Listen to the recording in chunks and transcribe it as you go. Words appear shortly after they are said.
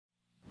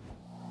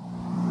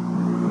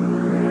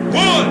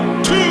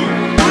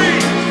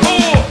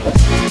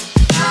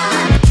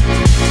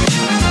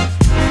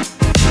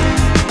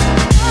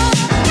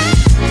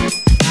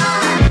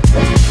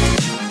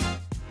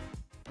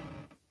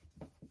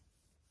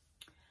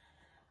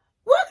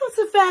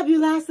to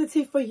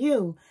Fabulosity For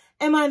You,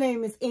 and my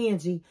name is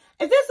Angie.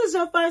 If this is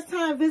your first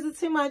time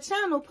visiting my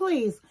channel,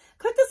 please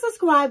click the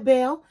subscribe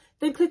bell,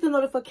 then click the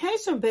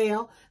notification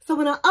bell, so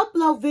when I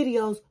upload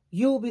videos,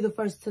 you'll be the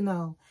first to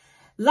know.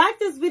 Like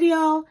this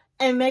video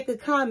and make a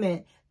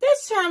comment.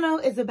 This channel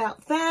is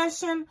about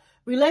fashion,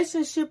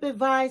 relationship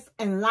advice,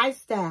 and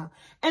lifestyle.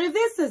 And if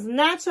this is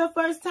not your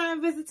first time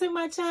visiting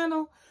my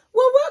channel,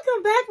 well,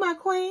 welcome back, my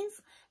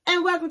queens,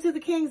 and welcome to the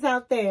kings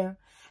out there.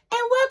 And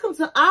welcome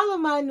to all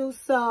of my new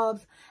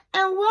subs,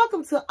 and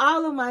welcome to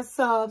all of my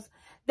subs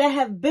that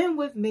have been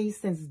with me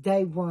since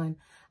day one.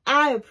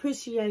 I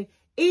appreciate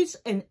each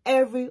and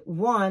every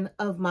one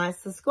of my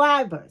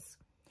subscribers.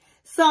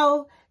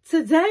 So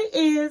today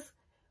is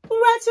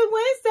Ratchet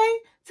Wednesday.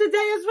 Today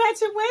is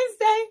Ratchet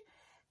Wednesday.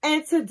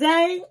 And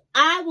today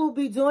I will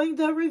be doing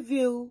the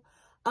review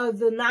of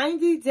the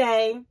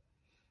 90-day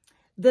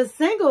The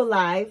Single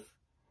Life,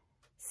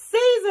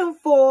 Season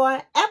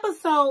 4,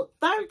 Episode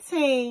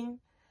 13,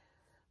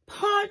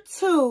 Part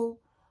 2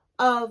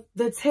 of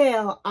The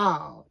Tell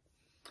All.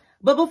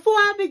 But before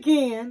I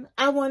begin,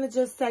 I want to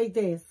just say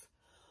this.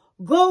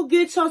 Go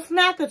get your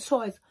snack of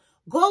choice.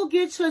 Go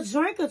get your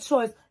drink of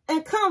choice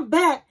and come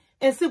back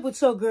and sit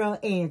with your girl,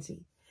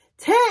 Angie.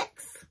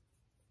 Text,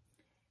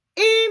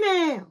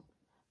 email,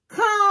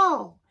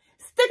 call,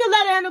 stick a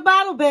letter in the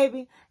bottle,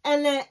 baby,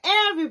 and let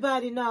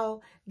everybody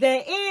know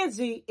that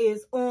Angie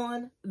is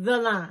on the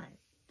line.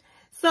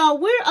 So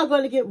we are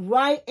going to get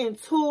right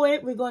into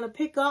it. We're going to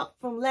pick up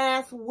from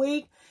last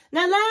week.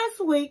 Now,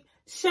 last week,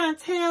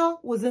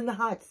 Chantel was in the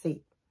hot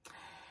seat.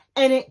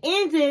 And it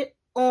ended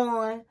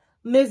on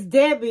Miss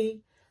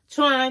Debbie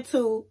trying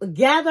to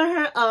gather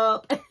her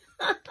up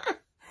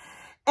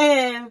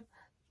and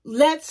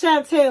let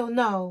Chantel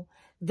know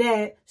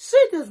that she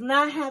does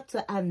not have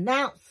to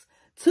announce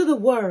to the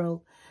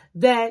world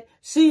that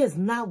she is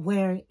not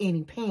wearing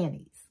any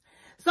panties.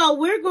 So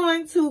we're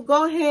going to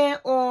go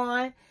ahead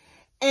on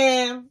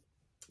and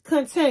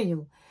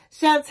continue.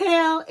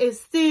 Chantel is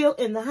still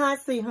in the hot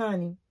seat,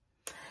 honey.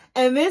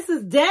 And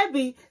Mrs.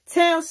 Debbie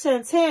tells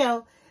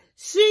Chantel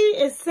she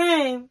is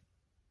saying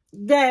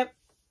that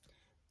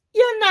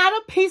you're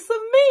not a piece of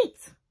meat.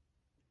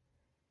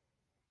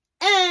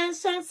 And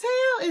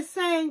Chantel is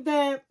saying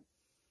that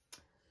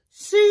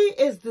she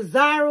is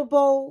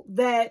desirable,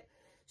 that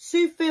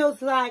she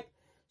feels like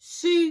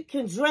she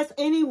can dress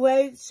any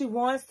way she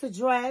wants to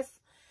dress,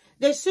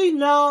 that she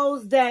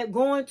knows that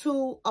going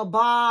to a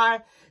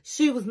bar,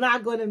 she was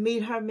not going to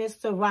meet her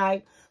Mr.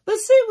 Right, but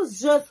she was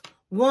just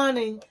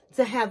wanting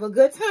to have a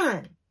good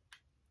time.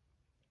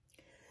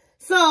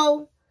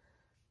 So,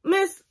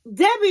 Miss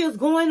Debbie is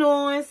going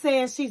on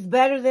saying she's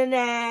better than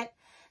that.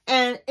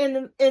 And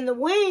in the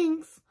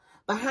wings,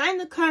 behind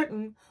the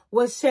curtain,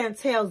 was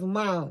Chantel's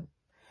mom.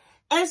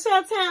 And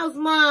Chantel's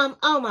mom,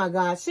 oh my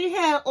God, she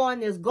had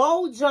on this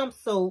gold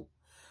jumpsuit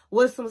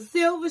with some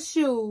silver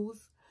shoes,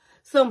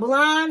 some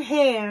blonde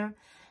hair,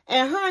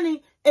 and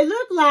honey, it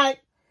looked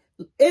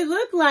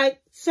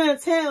like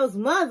Chantel's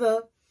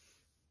mother,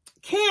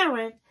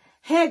 Karen,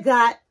 had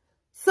got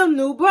some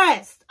new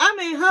breasts. I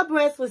mean, her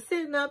breasts were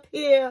sitting up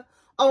here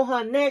on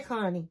her neck,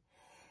 honey.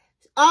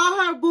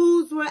 All her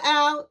boobs were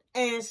out,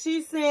 and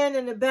she's saying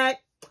in the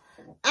back,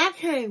 I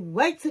can't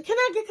wait to, can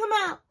I come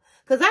out?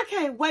 Because I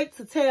can't wait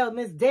to tell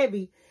Miss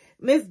Debbie.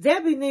 Miss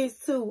Debbie needs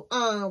to,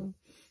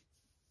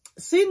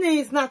 she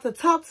needs not to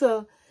talk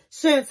to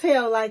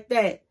Chantel like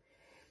that.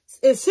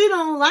 If she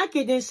don't like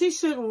it, then she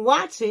shouldn't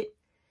watch it.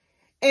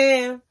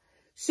 And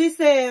she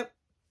said,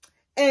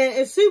 and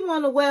if she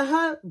want to wear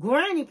her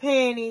granny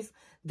panties,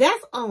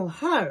 that's on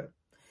her.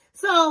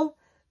 So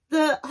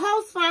the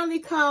host finally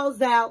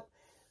calls out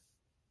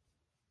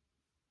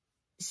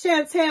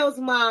Chantel's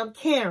mom,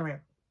 Karen.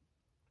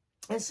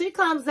 And she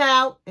comes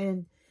out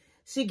and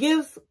she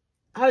gives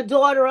her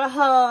daughter a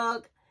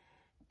hug.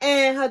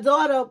 And her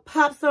daughter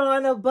pops her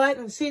on her butt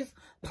and she's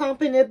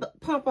pumping her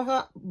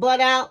butt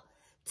out,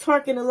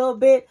 twerking a little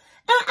bit.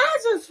 And I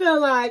just feel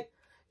like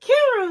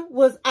Karen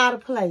was out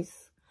of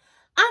place.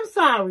 I'm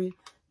sorry.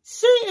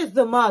 She is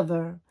the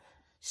mother.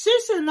 She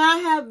should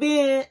not have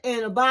been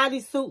in a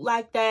bodysuit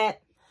like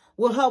that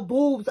with her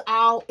boobs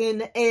out in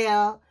the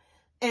air.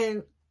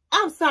 And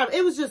I'm sorry.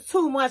 It was just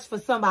too much for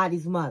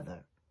somebody's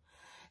mother.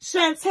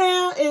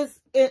 Chantel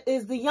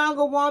is the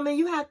younger woman.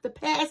 You have to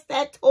pass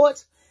that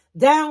torch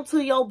down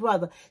to your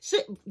brother,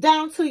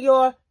 down to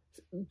your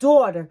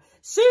daughter.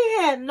 She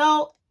had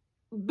no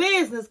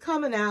business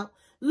coming out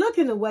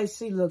looking the way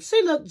she looked.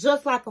 She looked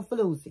just like a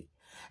floozy.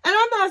 And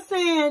I'm not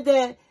saying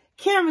that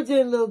Karen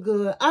didn't look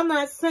good. I'm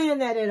not saying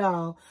that at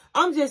all.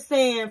 I'm just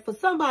saying for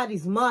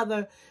somebody's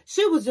mother,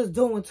 she was just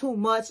doing too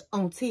much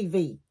on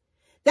TV.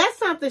 That's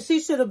something she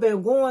should have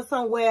been going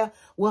somewhere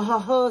with her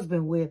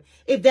husband with,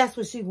 if that's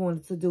what she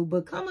wanted to do.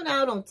 But coming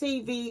out on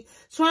TV,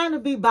 trying to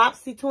be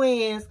Bopsy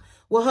twins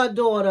with her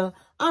daughter,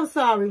 I'm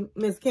sorry,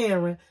 Miss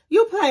Karen,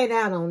 you played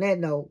out on that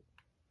note,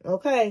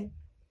 okay?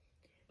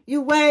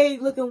 You're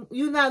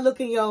not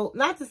looking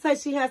not to say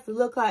she has to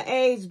look her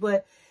age,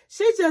 but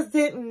she just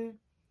didn't,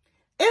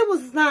 it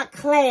was not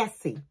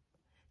classy.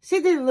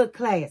 She didn't look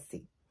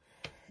classy.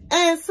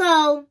 And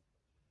so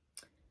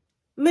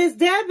Miss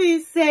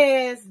Debbie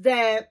says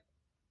that,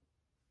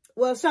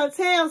 well,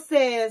 Chantel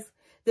says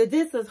that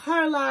this is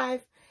her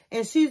life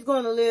and she's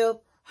going to live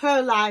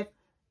her life,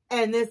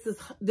 and this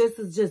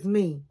is just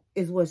me,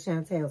 is what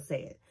Chantel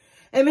said.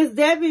 And Miss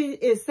Debbie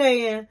is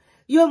saying,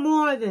 you're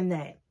more than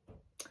that.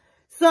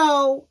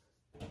 So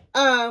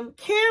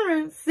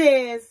Karen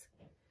says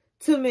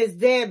to Miss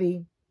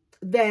Debbie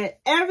that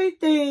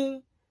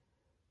everything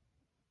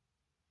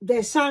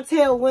that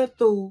Chantel went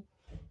through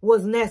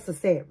was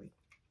necessary.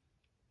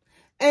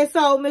 And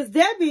so Miss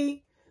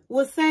Debbie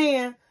was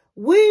saying,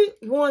 we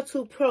want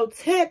to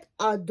protect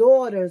our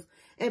daughters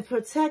and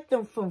protect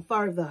them from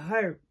further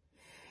hurt.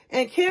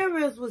 And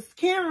Karen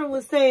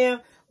was saying,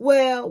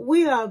 well,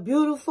 we are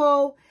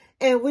beautiful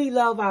and we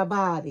love our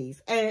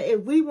bodies. And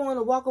if we want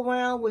to walk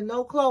around with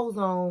no clothes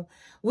on,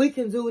 we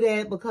can do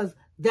that because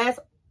that's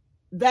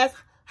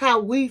how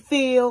we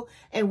feel,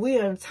 and we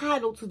are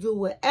entitled to do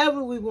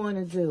whatever we want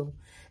to do.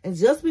 And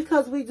just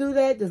because we do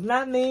that does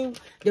not mean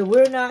that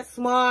we're not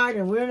smart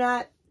and we're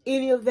not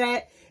any of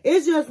that.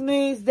 It just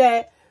means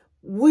that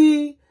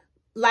we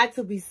like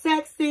to be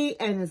sexy,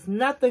 and there's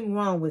nothing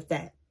wrong with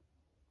that.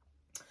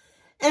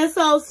 And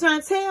so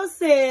Chantel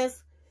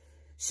says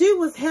she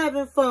was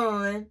having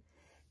fun,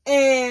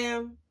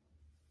 and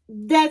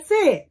that's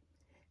it.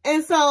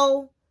 And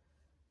so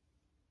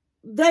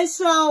they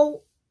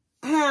show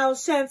how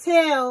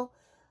Chantel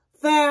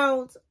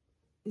found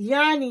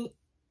Giannis,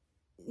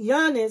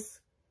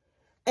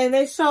 and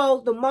they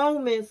showed the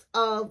moments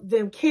of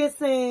them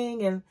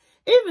kissing, and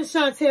even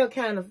Chantel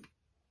kind of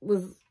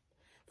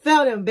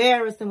felt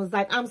embarrassed and was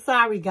like, I'm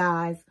sorry,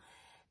 guys.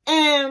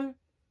 And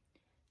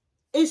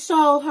it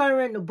showed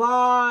her in the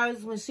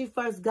bars when she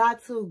first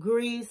got to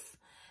Greece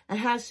and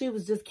how she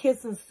was just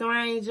kissing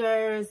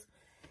strangers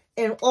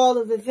and all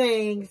of the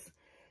things.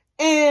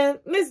 And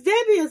Miss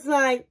Debbie is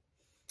like,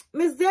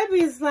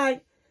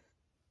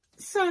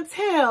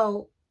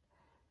 Chantel,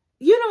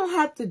 you don't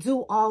have to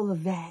do all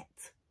of that.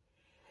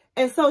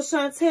 And so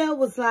Chantel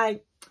was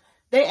like,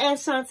 they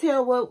asked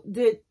Chantel, well,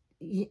 did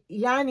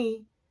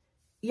Giannis,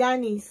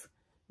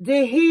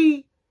 did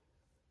he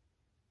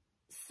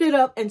sit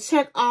up and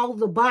check all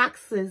the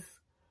boxes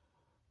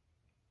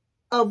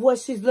of what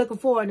she's looking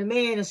for in a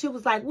man? And she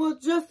was like, well,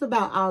 just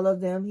about all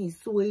of them. He's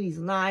sweet, he's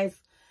nice,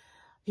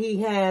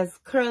 he has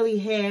curly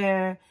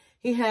hair,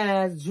 he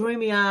has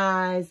dreamy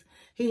eyes,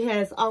 he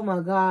has, oh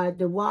my God,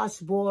 the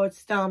washboard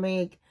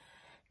stomach.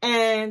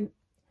 And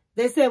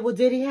they said, well,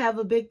 did he have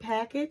a big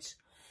package?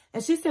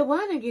 And she said, well,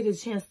 I didn't get a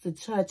chance to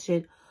touch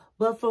it,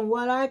 but from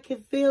what I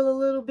could feel a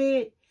little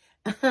bit,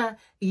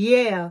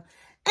 yeah.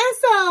 And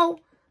so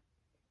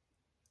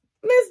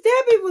Miss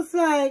Debbie was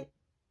like,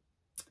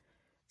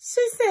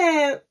 she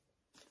said,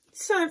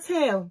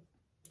 Chantel,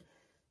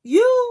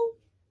 you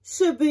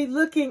should be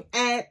looking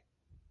at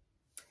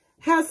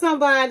how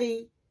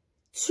somebody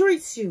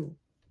treats you.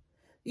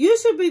 You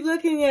should be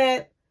looking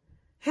at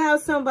how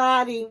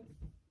somebody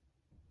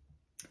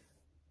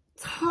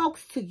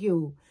talks to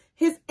you,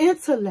 his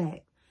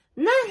intellect,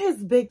 not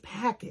his big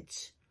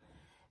package.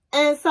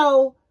 And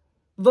so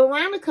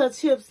Veronica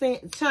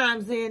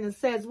chimes in and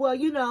says, well,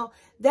 you know,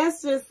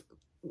 that's just,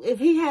 if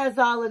he has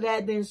all of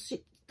that, then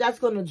that's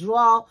going to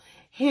draw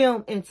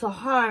him into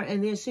her,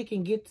 and then she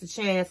can get the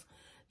chance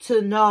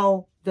to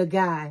know the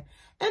guy.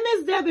 And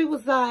Miss Debbie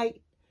was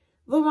like,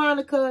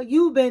 Veronica,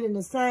 you've been in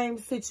the same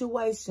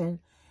situation.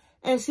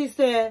 And she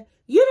said,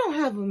 you don't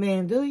have a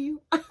man, do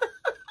you?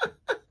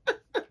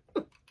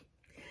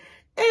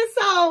 And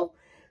so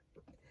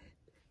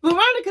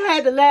Veronica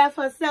had to laugh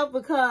herself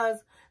because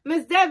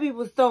Miss Debbie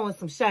was throwing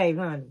some shade,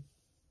 honey.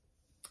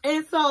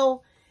 And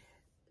so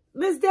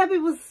Miss Debbie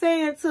was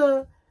saying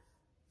to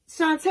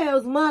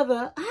Chantel's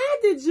mother,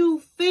 how did you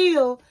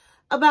feel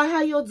about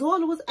how your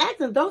daughter was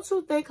acting? Don't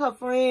you think her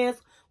friends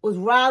was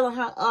riling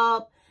her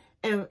up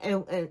and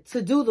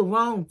to do the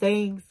wrong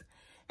things?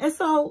 And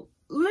so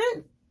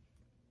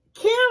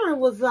Karen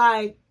was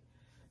like,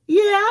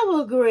 yeah, I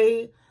would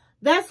agree.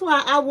 That's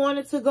why I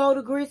wanted to go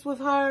to Greece with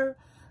her,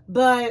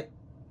 but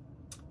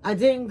I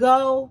didn't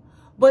go.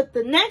 But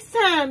the next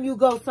time you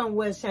go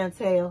somewhere,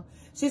 Chantel,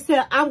 she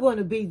said, I'm going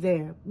to be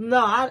there. No,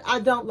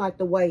 I don't like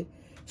the way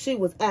she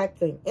was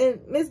acting.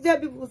 And Miss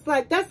Debbie was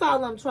like, that's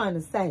all I'm trying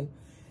to say.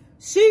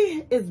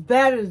 She is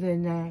better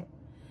than that.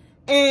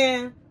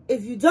 And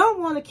if you don't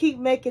want to keep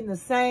making the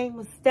same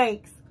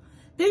mistakes,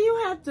 then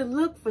you have to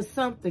look for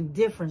something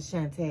different,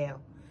 Chantel.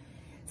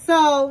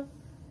 So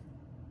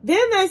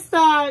then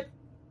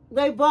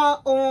they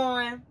brought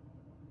on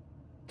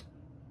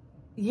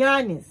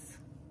Giannis.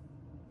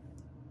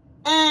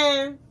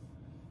 And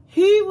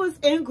he was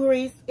in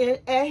Greece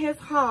at his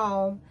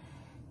home.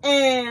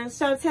 And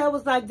Chantel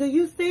was like, do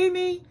you see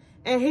me?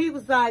 And he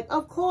was like,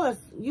 of course,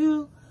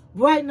 you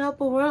brighten up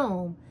a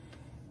room.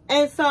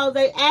 And so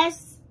they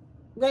asked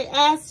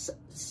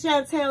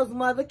Chantel's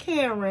mother,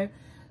 Karen,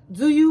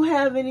 do you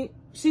have any,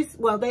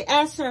 they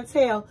asked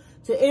Chantel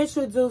to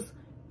introduce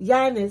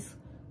Giannis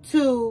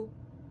to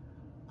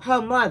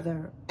her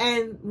mother.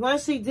 And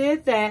once she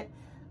did that,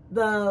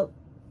 the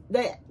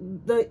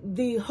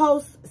the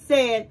host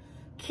said,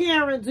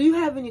 Karen, do you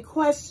have any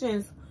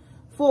questions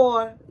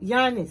for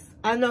Giannis?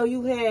 I know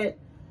you had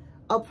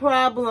a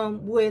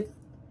problem with,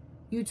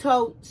 you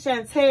told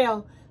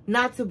Chantel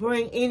not to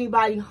bring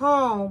anybody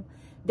home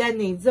that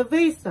needs a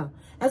visa.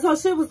 And so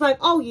she was like,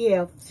 oh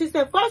yeah. She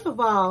said, first of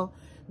all,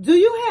 do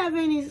you have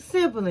any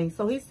siblings?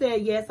 So he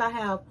said, yes, I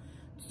have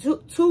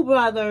two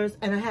brothers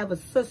and I have a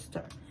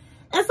sister.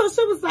 And so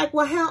she was like,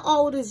 well, how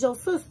old is your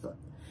sister?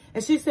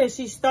 And she said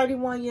she's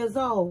 31 years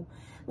old.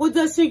 Well,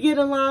 does she get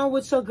along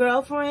with your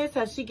girlfriends?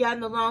 Has she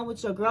gotten along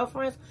with your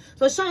girlfriends?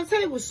 So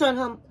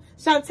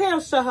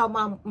Chantel shut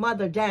her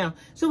mother down.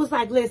 She was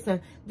like,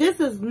 listen, this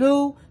is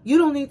new. You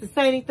don't need to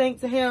say anything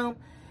to him.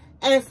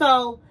 And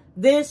so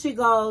then she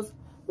goes,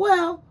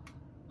 well,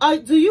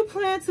 do you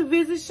plan to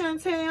visit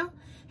Chantel?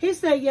 He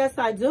said, yes,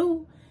 I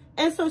do.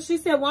 And so she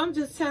said, well, I'm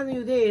just telling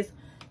you this.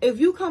 If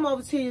you come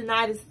over to the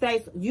United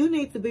States, you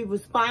need to be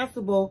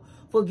responsible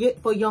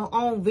for your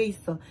own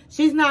visa.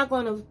 She's not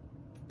going to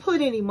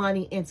put any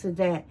money into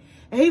that.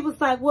 And he was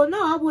like, well,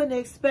 no, I wouldn't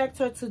expect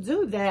her to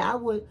do that. I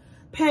would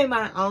pay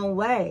my own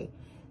way.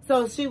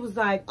 So she was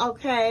like,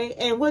 okay.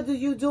 And what do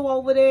you do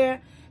over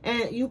there?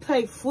 And you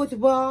play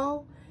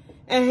football?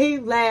 And he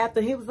laughed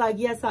and he was like,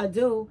 yes, I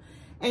do.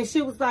 And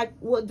she was like,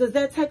 well, does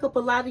that take up a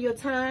lot of your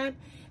time?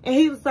 And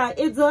he was like,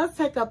 it does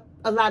take up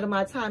a lot of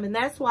my time. And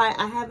that's why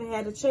I haven't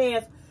had a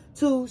chance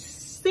to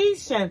see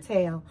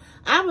Chantel.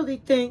 I really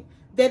think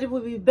that it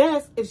would be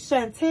best if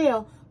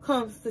Chantel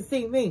comes to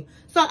see me.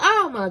 So,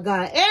 oh my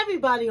God,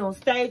 everybody on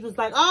stage was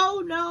like,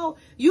 oh no,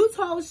 you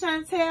told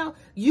Chantel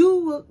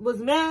you was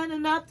man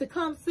enough to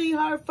come see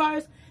her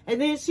first,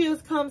 and then she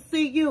was come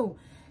see you.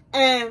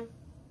 And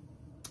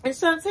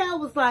Chantel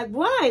was like,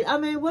 right, I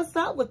mean, what's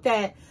up with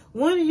that?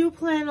 When are you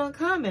planning on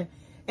coming?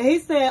 And he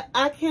said,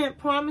 I can't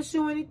promise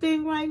you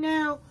anything right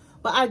now,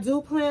 but I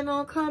do plan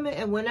on coming.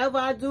 And whenever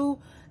I do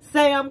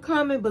say I'm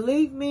coming,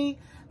 believe me,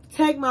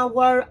 take my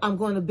word, I'm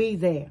going to be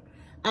there.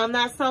 I'm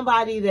not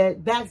somebody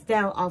that backs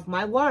down off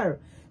my word.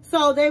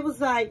 So they was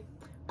like,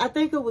 I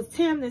think it was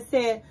Tim that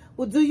said,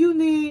 well, do you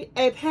need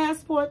a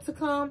passport to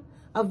come,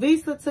 a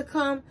visa to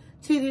come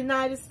to the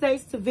United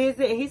States to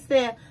visit? And he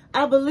said,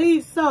 I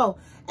believe so.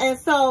 And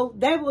so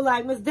they were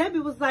like, Miss Debbie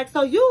was like,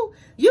 so you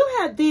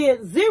have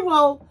did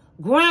zero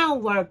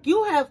groundwork.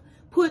 You have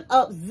put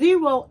up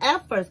zero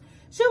efforts.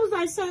 She was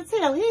like,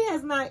 Chantel, he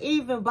has not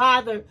even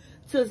bothered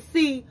to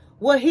see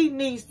what he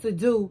needs to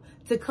do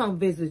to come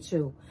visit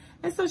you.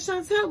 And so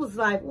Chantel was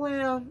like,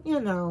 well, you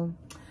know,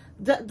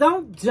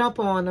 don't jump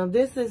on him.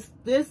 This is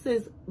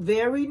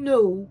very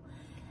new.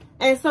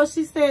 And so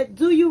she said,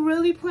 do you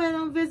really plan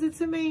on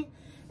visiting me?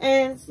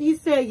 And he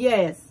said,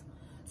 yes.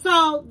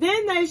 So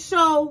then they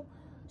show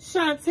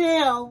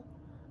Chantel,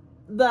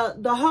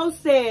 the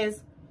host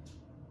says,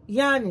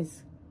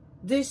 Giannis,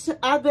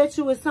 I bet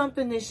you it's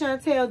something that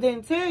Chantel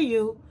didn't tell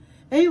you.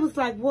 And he was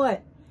like,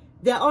 what?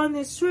 That on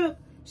this trip,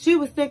 she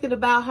was thinking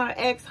about her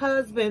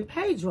ex-husband,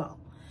 Pedro.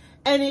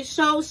 And it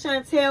shows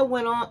Chantel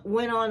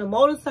went on a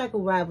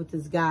motorcycle ride with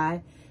this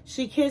guy.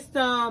 She kissed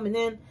him, and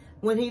then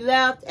when he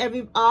left,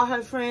 all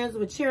her friends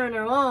were cheering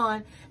her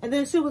on. And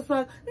then she was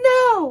like,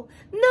 no,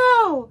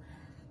 no.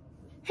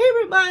 He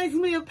reminds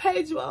me of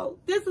Pedro.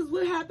 This is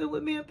what happened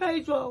with me and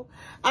Pedro.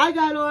 I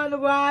got on a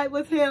ride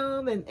with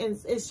him, and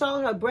it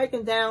showed her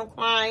breaking down,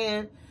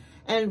 crying.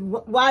 And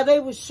while they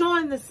were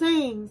showing the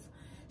scenes,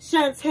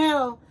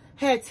 Chantel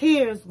had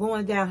tears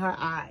going down her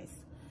eyes.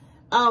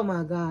 Oh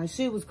my God,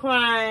 she was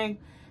crying,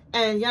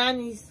 and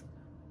Giannis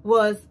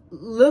was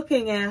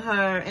looking at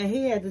her, and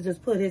he had to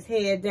just put his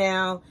head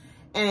down,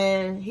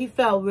 and he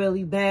felt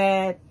really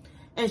bad.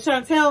 And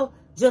Chantel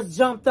just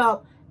jumped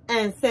up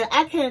and said,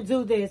 I can't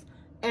do this,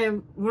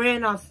 and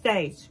ran off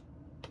stage.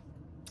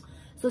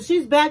 So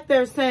she's back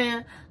there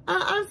saying,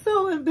 I'm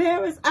so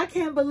embarrassed. I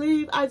can't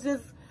believe I'm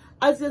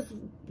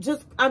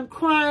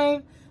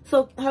crying.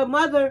 So her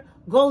mother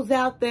goes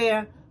out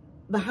there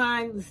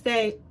behind the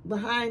stage,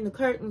 behind the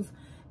curtains,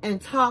 and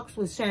talks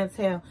with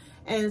Chantel.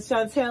 And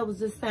Chantel was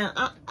just saying,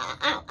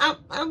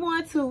 I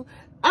want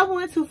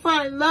to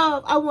find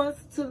love. I want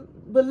to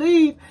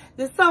believe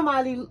that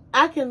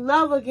I can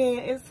love again,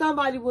 and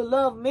somebody will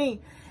love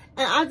me.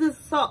 And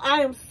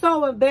I am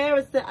so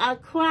embarrassed that I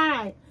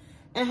cried.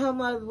 And her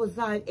mother was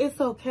like, it's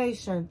okay,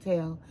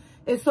 Chantel.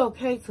 It's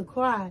okay to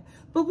cry.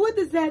 But what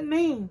does that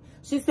mean?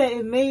 She said,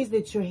 it means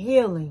that you're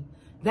healing.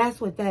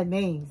 That's what that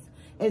means.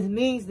 It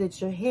means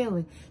that you're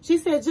healing. She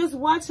said, just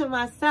watching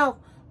myself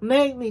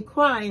made me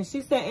cry. And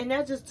she said, and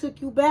that just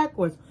took you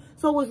backwards.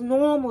 So it's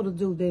normal to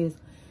do this.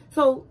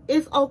 So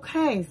it's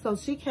okay. So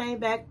she came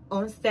back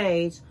on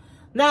stage.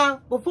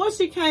 Now, before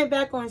she came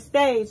back on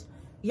stage,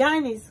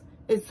 Giannis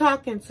is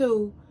talking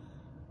to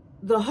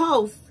the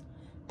host.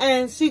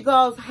 And she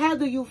goes, how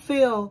do you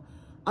feel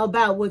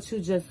about what you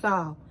just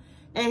saw?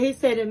 And he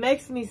said, it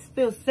makes me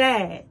feel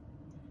sad.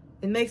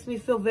 It makes me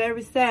feel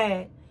very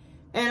sad.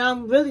 And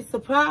I'm really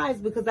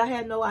surprised because I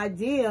had no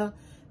idea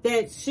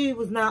that she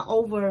was not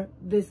over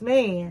this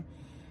man.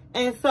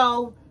 And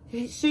so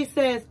she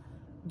says,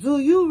 do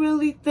you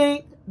really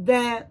think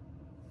that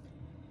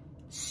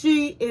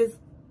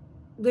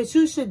that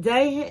you should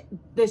date,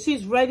 that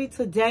she's ready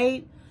to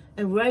date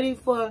and ready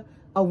for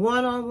a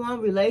one-on-one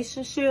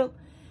relationship.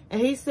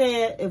 And he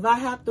said, if I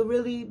have to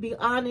really be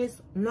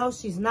honest, no,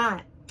 she's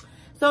not.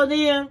 So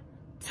then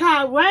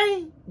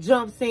Tyree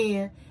jumps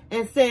in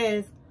and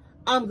says,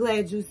 I'm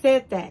glad you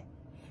said that.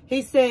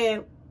 He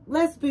said,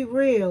 let's be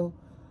real.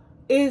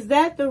 Is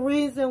that the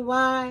reason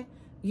why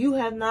you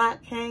have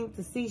not came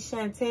to see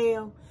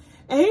Chantel?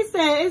 And he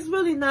said, it's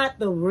really not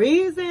the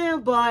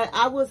reason, but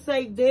I would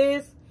say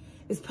this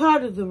is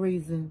part of the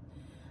reason.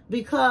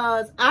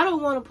 Because I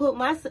don't want to put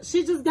myself,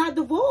 she just got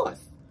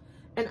divorced.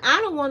 And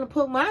I don't want to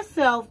put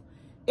myself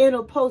in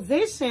a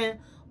position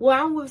where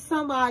I'm with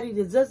somebody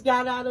that just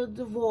got out of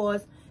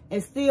divorce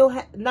and still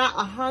not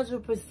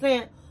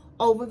 100%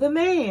 over the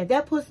man.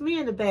 That puts me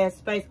in a bad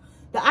space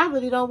that I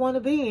really don't want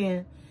to be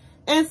in.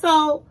 And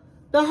so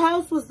the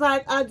host was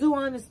like, I do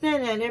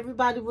understand that. And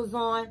everybody was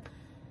on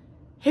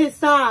his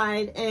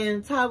side.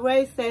 And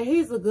Tyree said,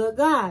 he's a good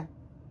guy.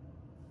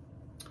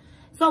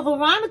 So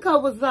Veronica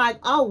was like,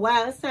 oh,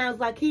 wow, it sounds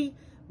like he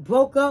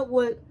broke up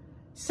with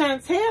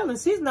Chantel and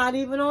she's not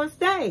even on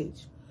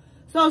stage.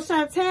 So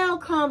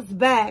Chantel comes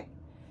back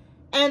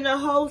and the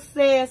host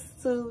says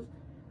to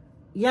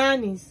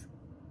Giannis,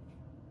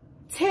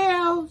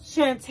 tell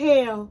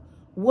Chantel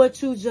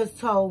what you just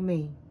told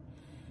me.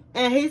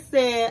 And he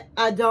said,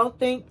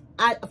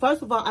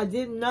 first of all, I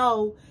didn't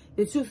know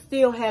that you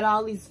still had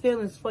all these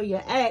feelings for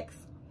your ex.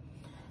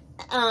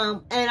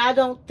 And I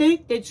don't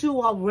think that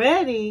you are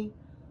ready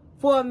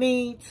for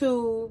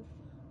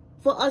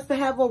us to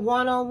have a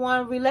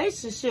one-on-one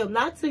relationship.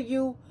 Not till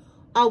you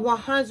are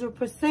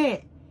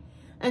 100%.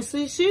 And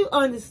she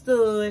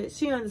understood,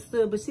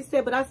 but she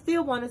said, but I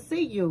still want to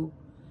see you.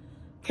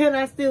 Can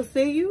I still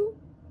see you?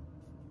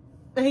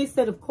 And he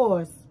said, of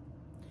course.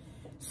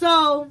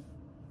 So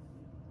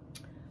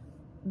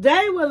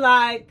they were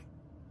like,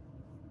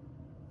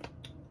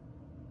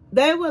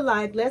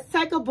 let's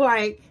take a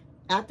break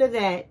after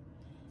that.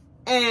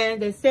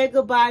 And they said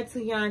goodbye to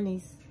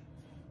Giannis.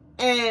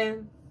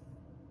 And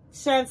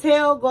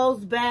Chantel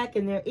goes back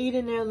and they're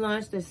eating their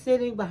lunch. They're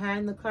sitting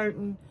behind the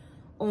curtain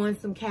on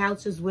some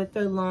couches with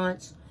their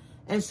lunch.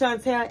 And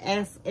Chantel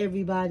asks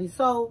everybody,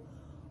 so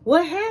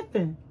what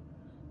happened?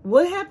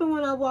 What happened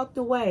when I walked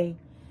away?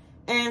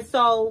 And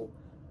so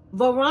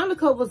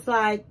Veronica was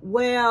like,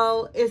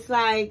 well, it's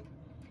like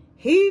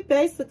he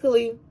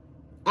basically,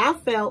 I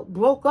felt,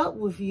 broke up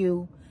with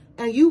you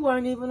and you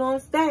weren't even on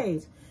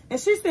stage. And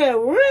she said,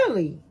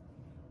 really?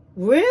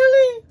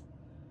 Really?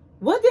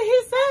 What did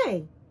he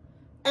say?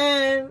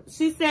 And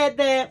she said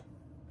that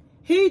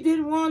he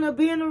didn't want to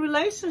be in a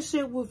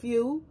relationship with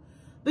you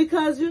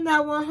because you're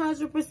not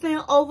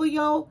 100% over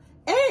your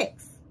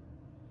ex.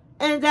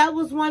 And that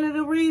was one of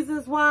the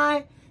reasons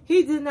why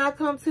he did not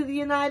come to the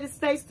United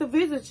States to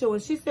visit you.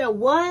 And she said,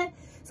 what?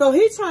 So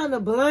he's trying to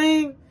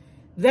blame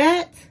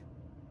that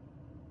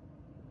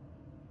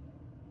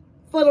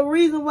for the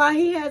reason why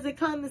he hasn't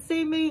come to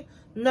see me?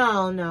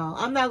 No.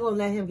 I'm not going to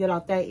let him get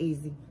off that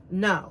easy.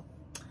 No.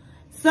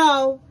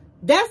 So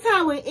that's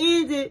how it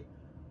ended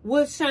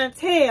with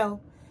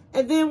Chantel.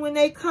 And then when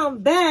they come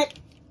back,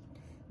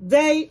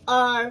 they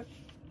are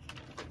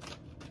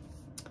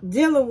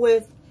dealing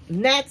with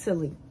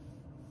Natalie.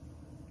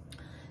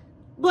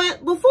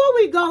 But before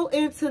we go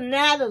into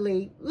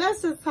Natalie,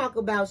 let's just talk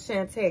about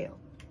Chantel.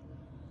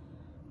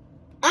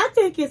 I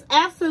think it's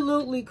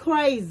absolutely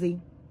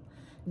crazy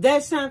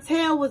that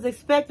Chantel was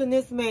expecting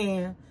this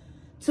man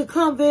to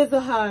come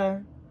visit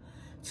her,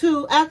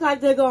 to act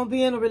like they're going to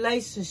be in a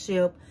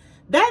relationship.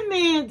 That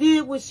man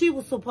did what she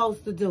was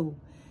supposed to do.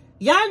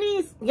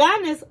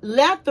 Giannis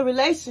left the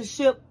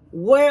relationship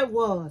where it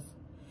was.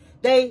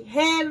 They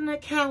had an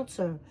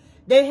encounter.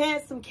 They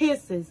had some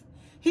kisses.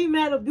 He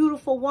met a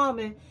beautiful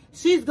woman.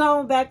 She's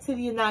going back to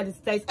the United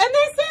States. And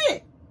that's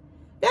it.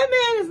 That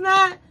man is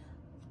not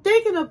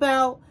thinking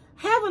about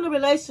having a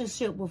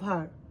relationship with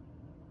her.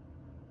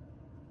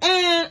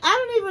 And I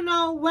don't even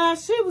know why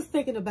she was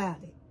thinking about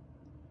it.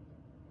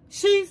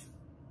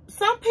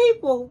 Some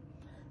people,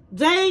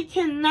 they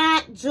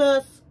cannot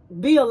just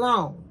be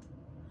alone.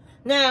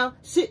 Now,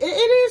 it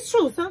is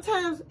true.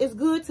 Sometimes it's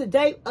good to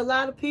date a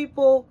lot of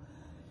people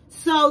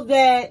so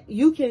that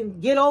you can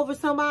get over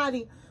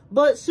somebody.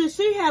 But should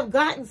she have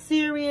gotten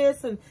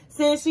serious and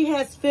saying she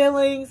has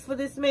feelings for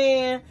this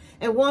man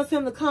and wants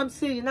him to come to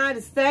the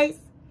United States?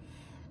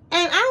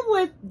 And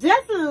I'm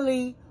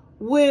definitely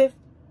with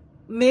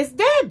Miss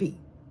Debbie.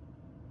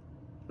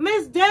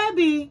 Miss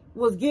Debbie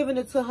was giving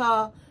it to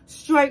her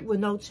straight with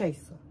no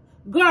chaser.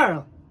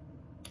 Girl,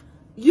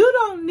 you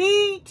don't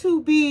need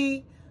to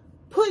be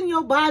putting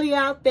your body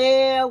out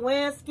there,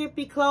 wearing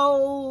skimpy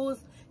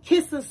clothes,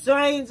 kissing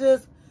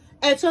strangers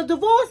at your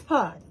divorce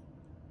party.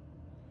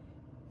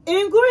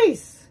 In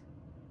Greece,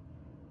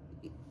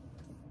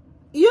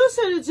 you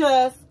should have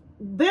just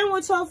been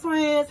with your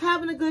friends,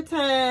 having a good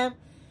time.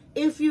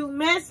 If you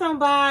met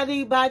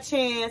somebody by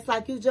chance,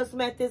 like you just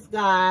met this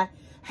guy,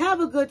 have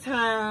a good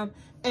time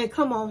and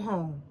come on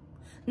home.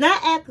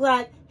 Not act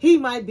like he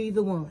might be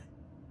the one.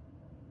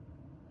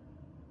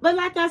 But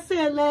like I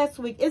said last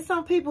week, it's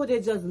some people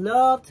that just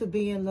love to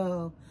be in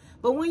love.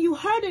 But when you're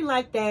hurting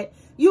like that,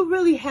 you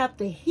really have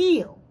to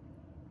heal.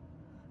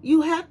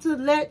 You have to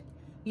let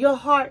your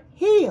heart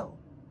heal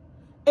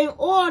in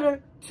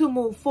order to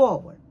move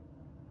forward.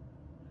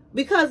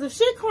 Because if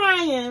she's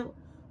crying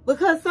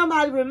because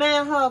somebody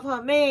remind her of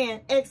her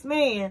man,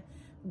 ex-man,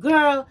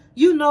 girl,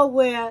 you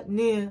nowhere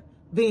near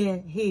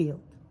being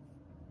healed.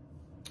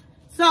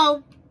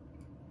 So,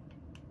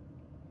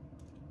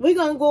 we're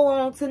going to go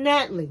on to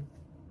Natalie.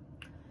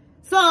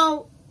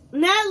 So,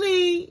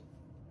 Natalie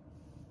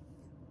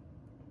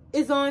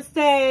is on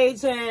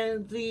stage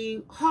and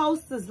the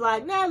host is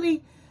like,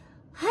 Natalie,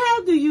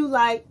 how do you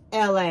like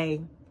LA?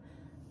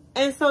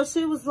 And so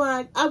she was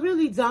like, I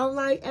really don't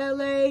like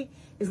LA.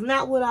 It's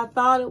not what I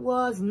thought it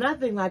was.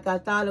 Nothing like I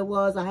thought it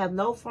was. I have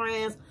no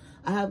friends.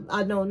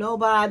 I know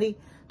nobody.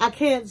 I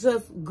can't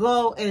just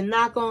go and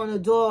knock on the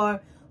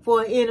door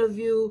for an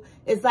interview.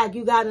 It's like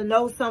you got to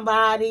know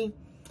somebody.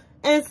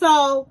 And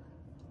so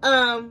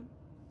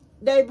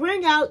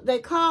they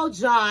call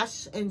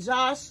Josh, and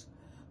Josh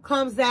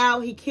comes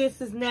out. He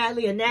kisses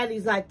Natalie, and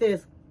Natalie's like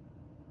this.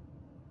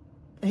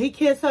 He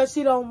kissed her.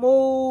 She don't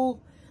move,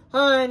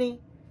 honey.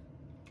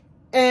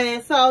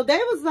 And so they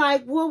was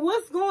like, well,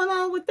 what's going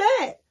on with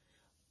that,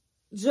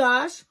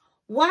 Josh?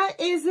 Why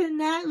isn't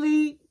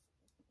Natalie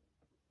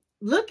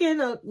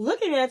looking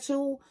at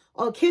you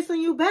or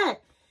kissing you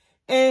back?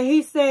 And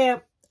he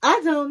said, I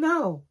don't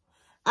know.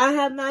 I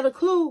have not a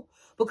clue,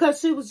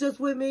 because she was just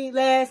with me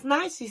last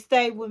night. She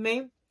stayed with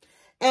me.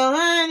 And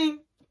honey,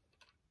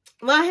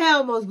 my hair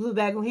almost blew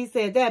back when he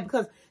said that,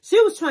 because she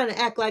was trying to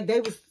act like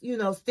they was,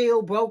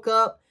 still broke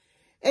up.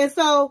 And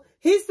so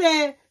he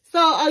said, so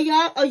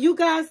are you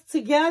guys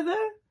together?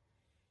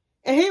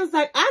 And he was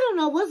like, I don't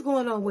know what's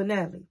going on with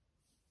Natalie.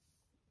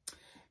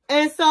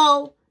 And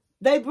so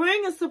they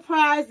bring a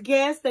surprise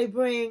guest. They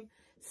bring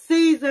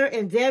Caesar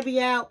and Debbie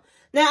out.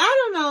 Now,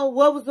 I don't know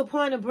what was the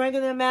point of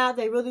bringing them out.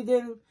 They really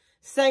didn't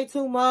say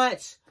too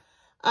much.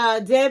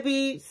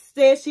 Debbie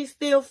said she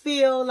still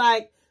feel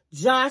like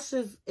Josh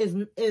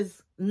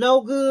is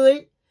no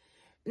good.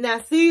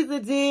 Now,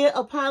 Caesar did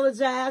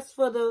apologize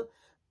for the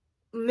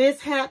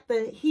mishap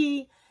that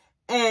he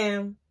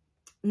and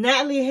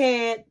Natalie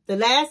had the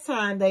last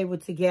time they were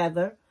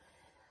together.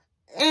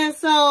 And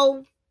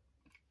so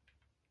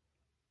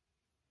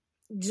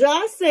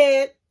Josh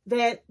said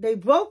that they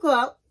broke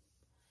up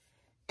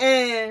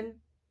and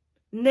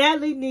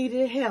Natalie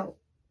needed help.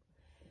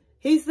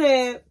 He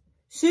said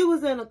she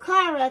was in a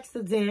car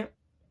accident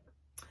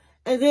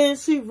and then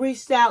she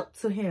reached out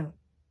to him.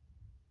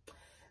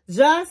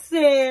 Josh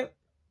said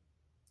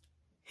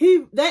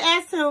they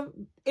asked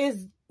him,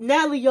 is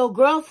Natalie your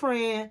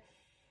girlfriend?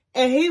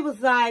 And he was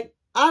like,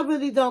 I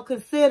really don't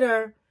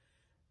consider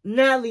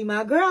Natalie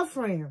my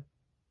girlfriend.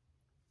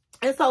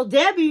 And so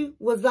Debbie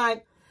was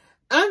like,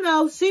 I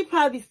know she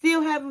probably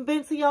still haven't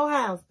been to your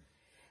house.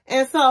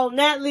 And so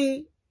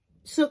Natalie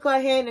shook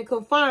her hand and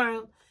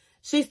confirmed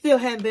she still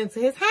hadn't been to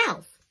his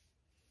house.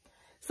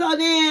 So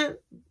then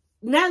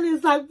Natalie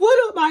was like,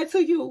 what am I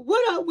to you?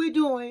 What are we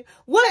doing?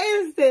 What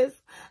is this?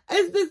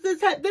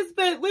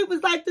 We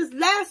was like this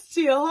last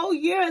year. A whole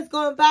year has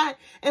gone by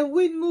and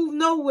we moved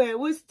nowhere.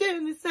 We're still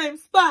in the same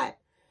spot.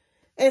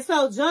 And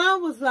so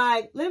John was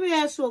like, let me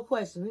ask you a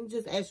question. Let me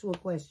just ask you a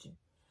question.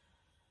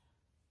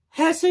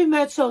 Has she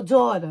met your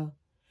daughter?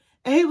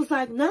 And he was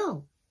like,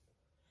 no.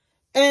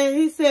 And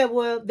he said,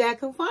 well, that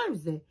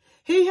confirms it.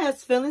 He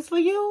has feelings for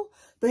you,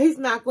 but he's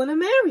not going to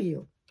marry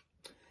you.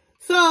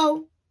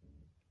 So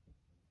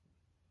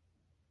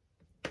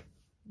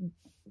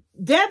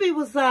Debbie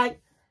was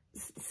like,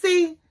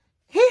 see,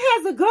 he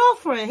has a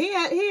girlfriend. He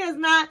has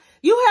not.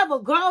 You have a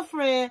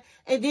girlfriend,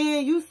 and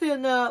then you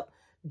sitting up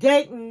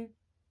dating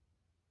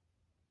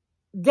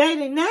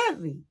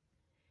Natalie.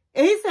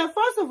 And he said,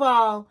 first of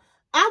all,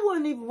 I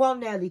wouldn't even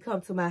want Natalie to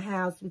come to my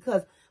house,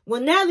 because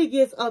when Natalie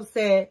gets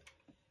upset,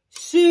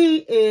 she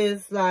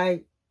is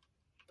like,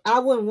 I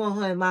wouldn't want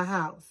her in my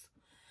house.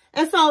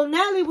 And so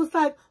Natalie was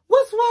like,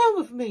 what's wrong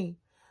with me?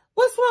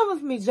 What's wrong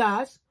with me,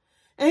 Josh?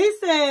 And he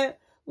said,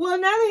 well,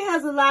 Natalie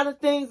has a lot of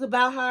things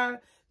about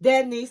her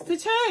that needs to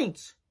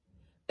change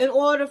in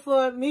order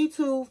for me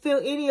to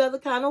feel any other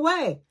kind of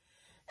way.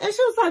 And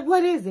she was like,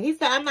 what is it? He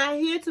said, I'm not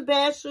here to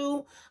bash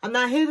you. I'm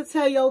not here to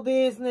tell your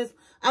business.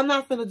 I'm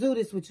not going to do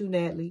this with you,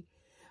 Natalie.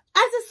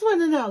 I just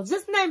want to know.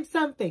 Just name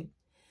something.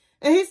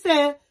 And he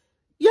said,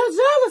 your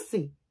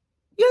jealousy.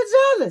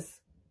 You're jealous.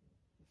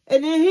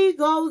 And then he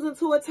goes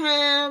into a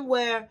time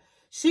where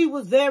she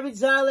was very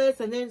jealous.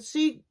 And then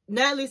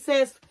Natalie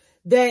says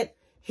that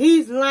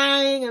he's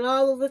lying and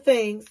all of the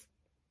things.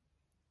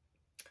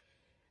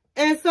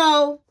 And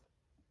so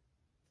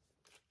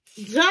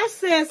Josh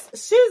says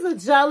she's a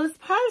jealous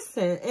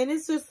person. And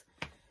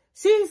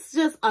she's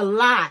just a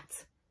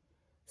lot.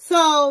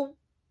 So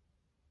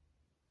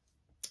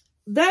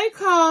they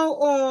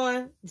call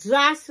on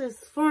Josh's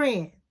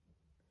friend.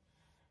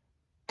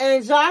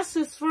 And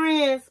Josh's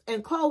friends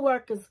and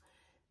co-workers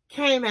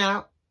came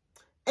out.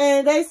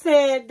 And they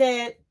said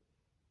that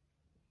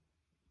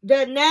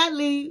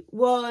Natalie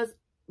was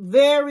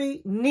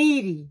very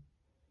needy.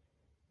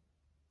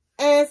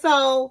 And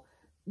so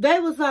they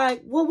was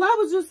like, well, why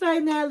would you say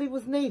Natalie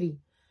was needy?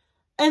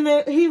 And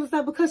then he was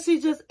like, because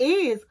she just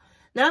is.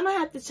 Now, I'm going to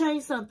have to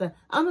change something.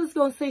 I'm just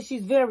going to say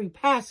she's very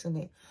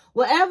passionate.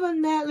 Whatever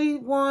Natalie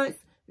wants,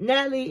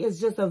 Natalie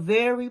is just a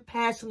very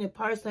passionate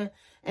person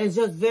and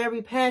just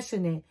very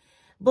passionate.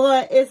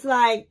 But it's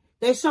like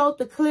they showed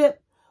the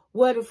clip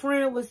where the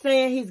friend was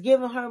saying he's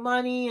giving her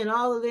money and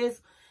all of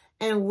this.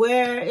 And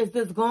where is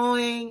this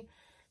going?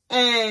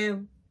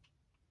 And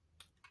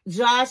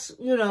Josh,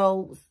 you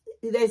know,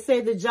 they say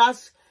that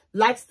Josh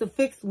likes to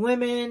fix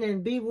women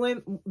and be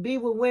with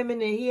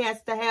women and he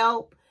has to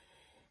help.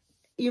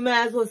 You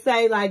might as well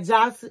say like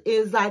Josh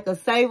is like a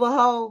saver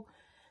hoe,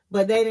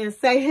 but they didn't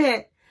say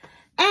that.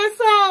 And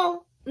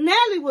so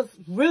Natalie was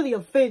really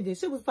offended.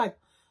 She was like,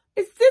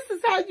 this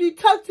is how you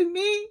talk to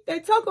me? They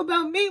talk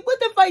about me?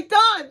 What have I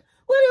done?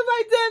 What have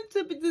I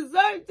done to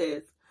deserve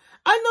this?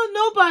 I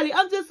know nobody.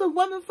 I'm just a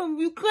woman from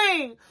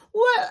Ukraine.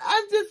 What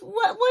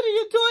are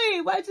you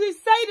doing? Why did you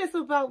say this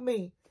about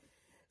me?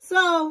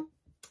 So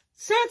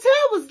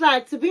Chantel was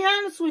like, to be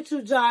honest with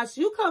you, Josh,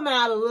 you come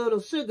out a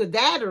little sugar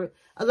daddy,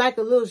 like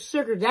a little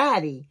sugar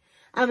daddy.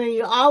 I mean,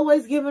 you're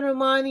always giving her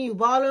money. You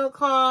bought her a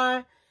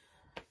car.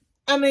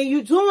 I mean,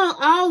 you're doing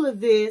all of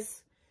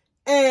this.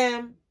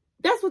 And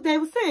that's what they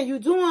were saying. You're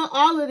doing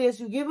all of this.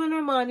 You're giving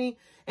her money.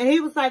 And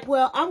he was like,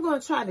 well, I'm going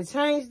to try to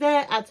change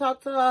that. I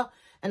talked to her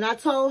and I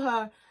told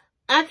her,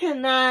 I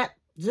cannot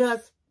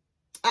just,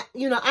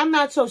 you know, I'm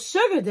not your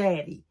sugar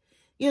daddy,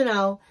 you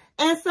know.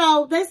 And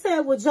so they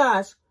said, well,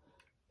 Josh,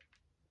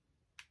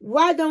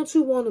 why don't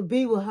you want to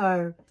be with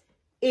her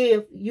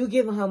if you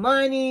giving her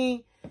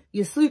money,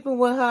 you're sleeping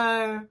with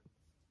her?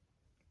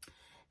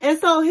 And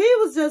so he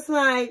was just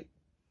like,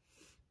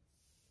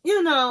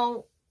 you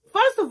know,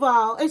 first of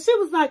all, and she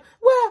was like,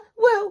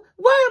 well,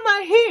 why am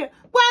I here?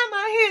 Why am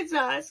I here,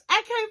 Josh?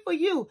 I came for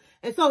you.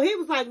 And so he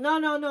was like, no.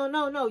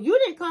 You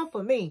didn't come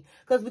for me.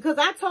 Because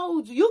I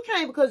told you, you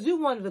came because you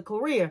wanted a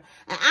career.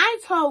 And I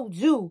told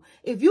you,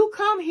 if you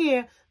come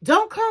here,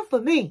 don't come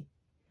for me.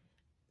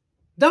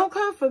 Don't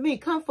come for me.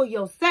 Come for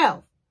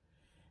yourself.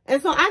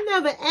 And so I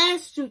never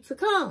asked you to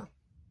come.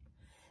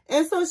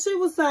 And so she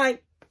was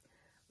like,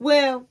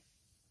 well,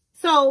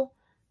 so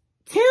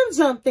Tim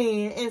jumped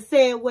in and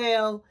said,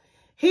 well,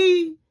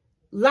 he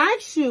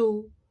likes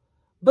you,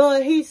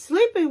 but he's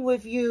sleeping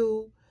with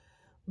you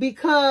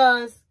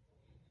because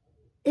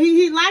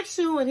he likes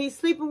you and he's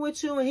sleeping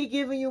with you and he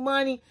giving you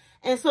money.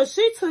 And so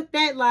she took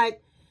that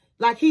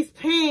like he's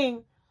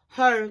paying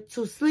her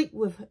to sleep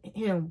with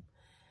him.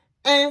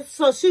 And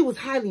so she was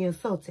highly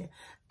insulted.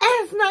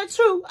 That's not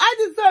true.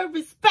 I deserve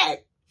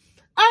respect.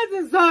 I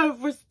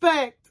deserve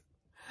respect.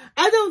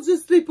 I don't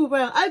just sleep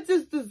around. I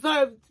just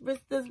deserve this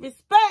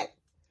respect.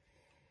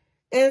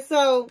 And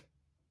so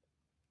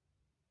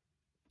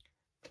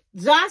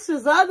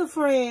Josh's other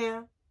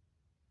friend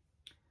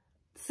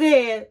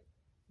said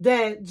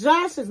that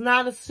Josh is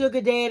not a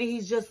sugar daddy.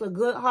 He's just a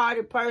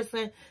good-hearted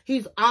person.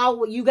 He's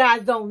always, you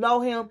guys don't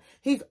know him.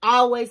 He's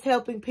always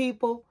helping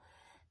people.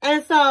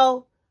 And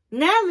so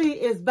Natalie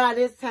is by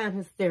this time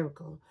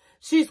hysterical.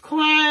 She's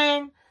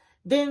crying.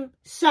 Then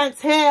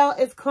Chantel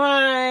is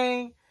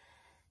crying.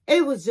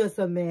 It was just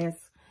a mess.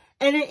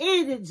 And it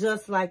ended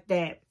just like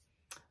that.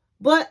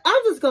 But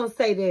I'm just going to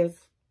say this.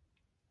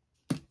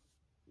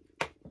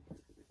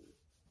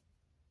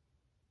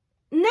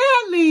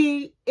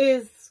 Natalie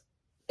is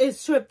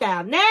tripped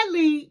out.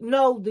 Natalie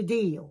knows the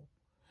deal.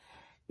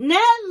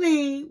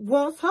 Natalie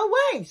wants her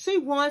way. She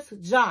wants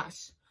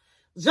Josh.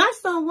 Josh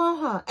don't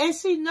want her. And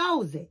she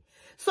knows it.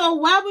 So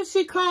why would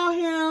she call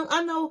him?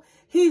 I know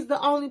he's the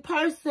only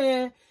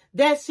person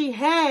that she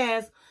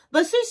has.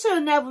 But she should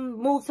have never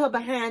moved her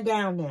behind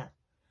down there.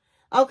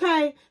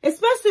 Okay?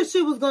 Especially if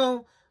she was going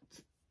to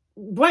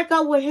break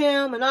up with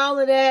him and all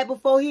of that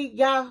before he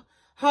got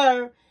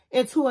her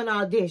into an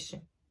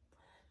audition.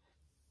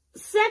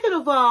 Second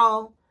of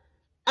all,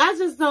 I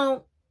just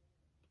don't,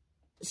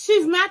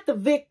 she's not the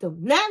victim.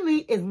 Natalie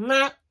is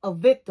not a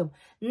victim.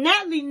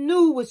 Natalie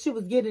knew what she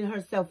was getting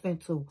herself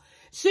into.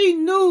 She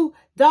knew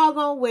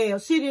doggone well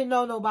she didn't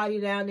know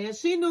nobody down there.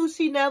 She knew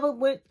she never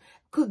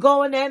could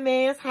go in that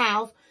man's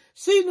house.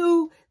 She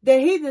knew that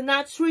he did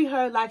not treat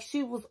her like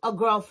she was a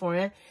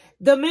girlfriend.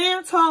 The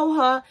man told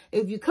her,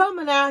 if you're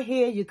coming out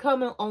here, you're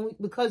coming only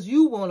because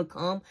you want to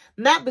come,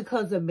 not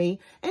because of me.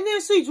 And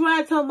then she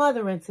dragged her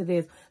mother into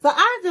this. So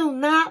I do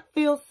not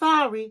feel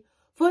sorry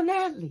for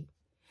Natalie.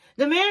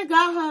 The man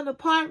got her an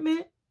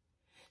apartment.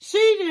 She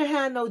didn't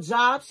have no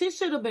job. She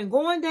should have been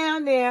going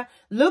down there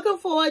looking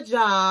for a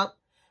job.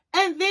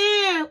 And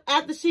then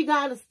after she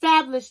got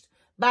established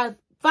by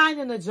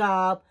finding a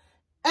job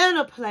and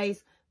a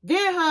place,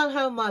 then her and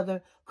her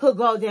mother could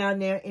go down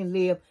there and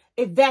live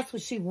if that's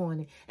what she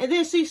wanted. And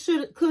then she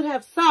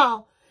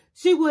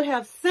would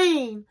have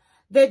seen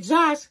that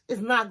Josh is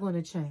not going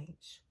to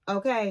change.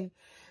 Okay?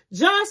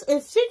 Josh,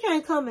 if she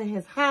can't come in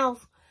his house,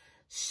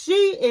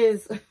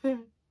 she's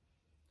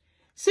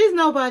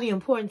nobody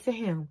important to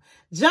him.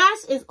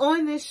 Josh is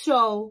on this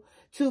show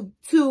to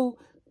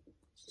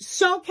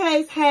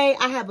showcase, hey,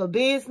 I have a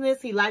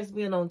business. He likes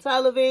being on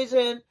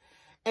television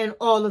and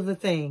all of the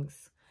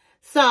things.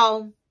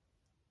 So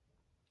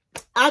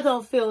I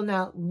don't feel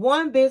now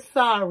one bit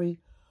sorry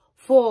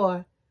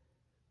for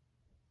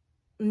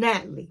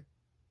Natalie.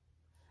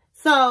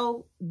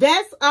 So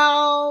that's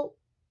all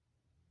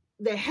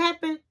that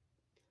happened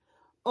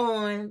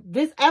on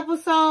this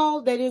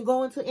episode. They didn't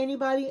go into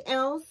anybody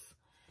else.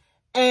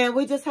 And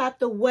we just have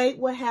to wait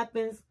what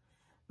happens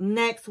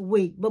next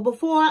week. But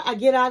before I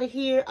get out of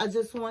here, I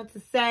just want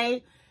to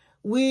say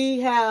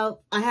I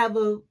have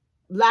a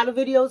lot of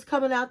videos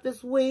coming out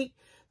this week.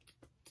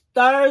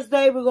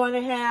 Thursday, we're going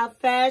to have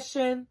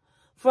fashion.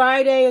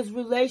 Friday is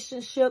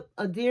relationship,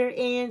 a Dear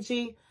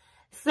Angie.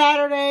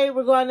 Saturday,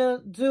 we're going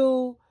to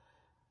do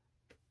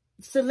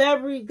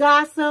celebrity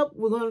gossip.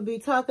 We're going to be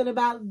talking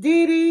about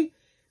Diddy.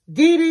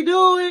 Diddy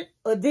do it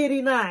or did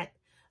he not?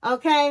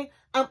 Okay.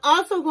 I'm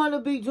also going to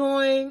be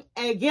doing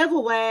a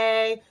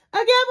giveaway.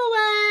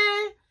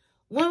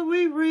 When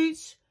we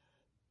reach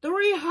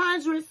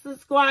 300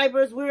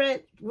 subscribers. We're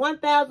at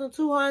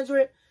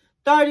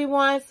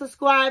 1,231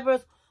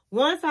 subscribers.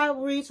 Once I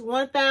reach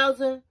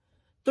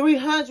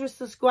 1,300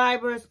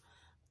 subscribers,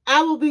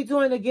 I will be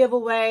doing a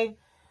giveaway.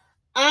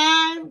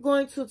 I'm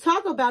going to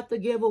talk about the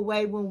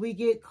giveaway when we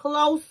get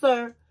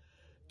closer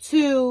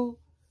to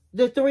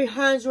the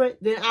 300.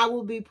 Then I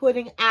will be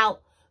putting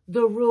out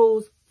the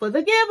rules for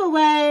the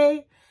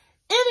giveaway.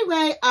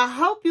 Anyway, I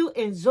hope you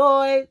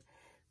enjoyed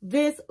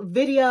this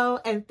video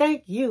and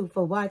thank you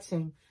for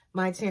watching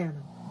my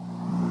channel.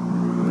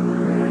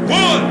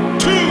 1,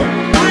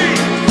 2